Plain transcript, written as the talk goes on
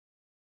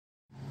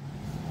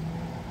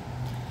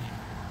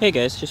Hey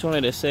guys, just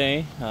wanted to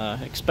say,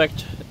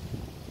 expect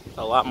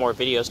a lot more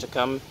videos to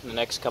come in the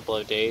next couple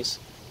of days.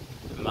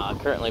 I'm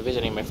currently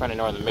visiting my friend in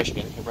northern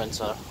Michigan. He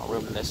rents a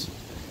room in this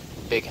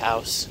big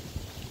house.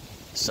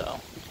 So,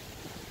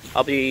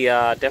 I'll be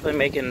definitely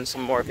making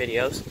some more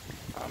videos.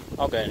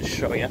 I'll go ahead and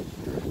show you.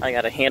 I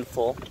got a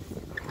handful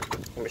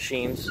of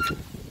machines.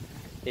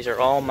 These are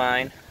all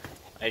mine,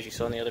 as you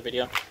saw in the other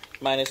video.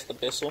 Minus the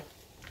Bissell.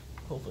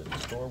 Hopefully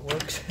this door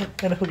works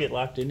and I'll get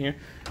locked in here.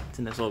 It's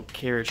in this little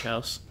carriage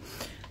house.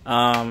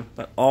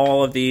 But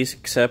all of these,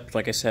 except,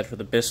 like I said, for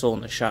the Bissell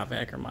and the shop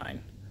vac are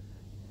mine.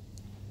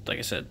 Like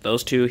I said,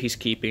 those two he's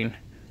keeping.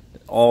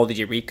 All the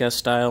Eureka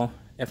style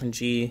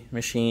F&G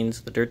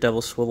machines, the Dirt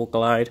Devil Swivel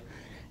Glide,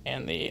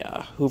 and the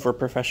Hoover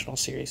Professional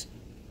Series.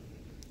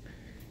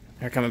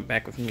 They're coming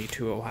back with me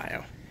to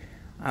Ohio.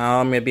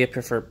 I'm going to be up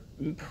here for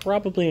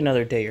probably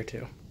another day or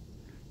two.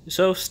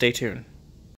 So stay tuned.